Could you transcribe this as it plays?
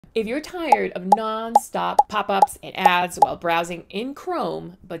If you're tired of non-stop pop-ups and ads while browsing in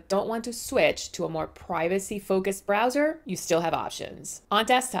Chrome, but don't want to switch to a more privacy-focused browser, you still have options. On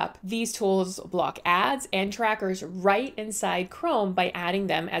desktop, these tools block ads and trackers right inside Chrome by adding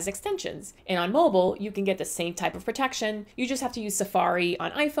them as extensions. And on mobile, you can get the same type of protection. You just have to use Safari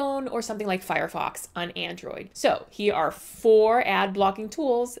on iPhone or something like Firefox on Android. So here are 4 ad blocking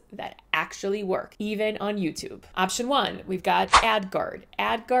tools that actually work, even on YouTube. Option 1, we've got AdGuard.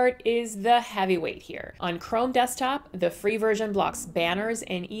 AdGuard is the heavyweight here. On Chrome desktop, the free version blocks banners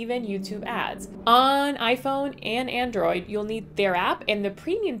and even YouTube ads. On iPhone and Android, you'll need their app, and the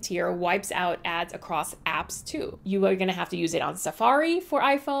premium tier wipes out ads across apps too. You are gonna have to use it on Safari for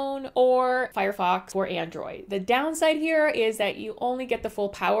iPhone or Firefox for Android. The downside here is that you only get the full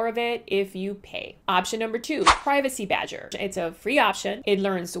power of it if you pay. Option number 2, Privacy Badger. It's a free option. It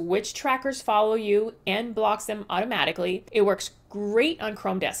learns which trackers follow you and blocks them automatically. It works great on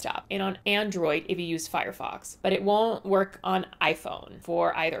Chrome desktop and on Android if you use Firefox, but it won't work on iPhone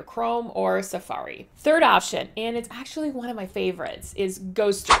for either Chrome or Safari. Third option, and it's actually one of my favorites, is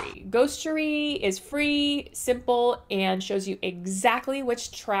Ghostery. Ghostery is free, simple, and shows you exactly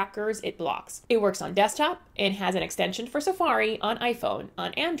which trackers it blocks. It works on desktop and has an extension for Safari on iPhone.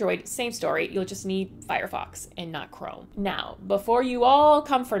 On Android, same story, you'll just need Firefox and not Chrome. Now, before you all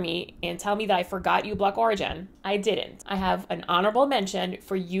come for me and tell me that I forgot uBlock Origin, I didn't. I have an honorable mention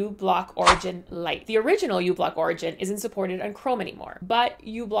for uBlock Origin Lite. The original uBlock Origin isn't supported on Chrome anymore, but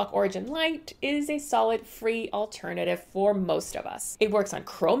uBlock Origin Lite is a solid free alternative for most of us. It works on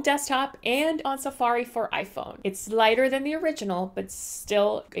Chrome desktop and on Safari for iPhone. It's lighter than the original, but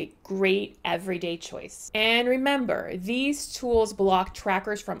still a great everyday choice. And remember, these tools block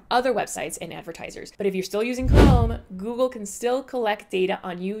trackers from other websites and advertisers. But if you're still using Chrome, Google can still collect data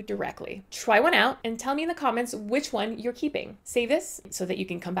on you directly. Try one out and tell me in the comments which one you're keeping. Save this so that you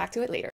can come back to it later.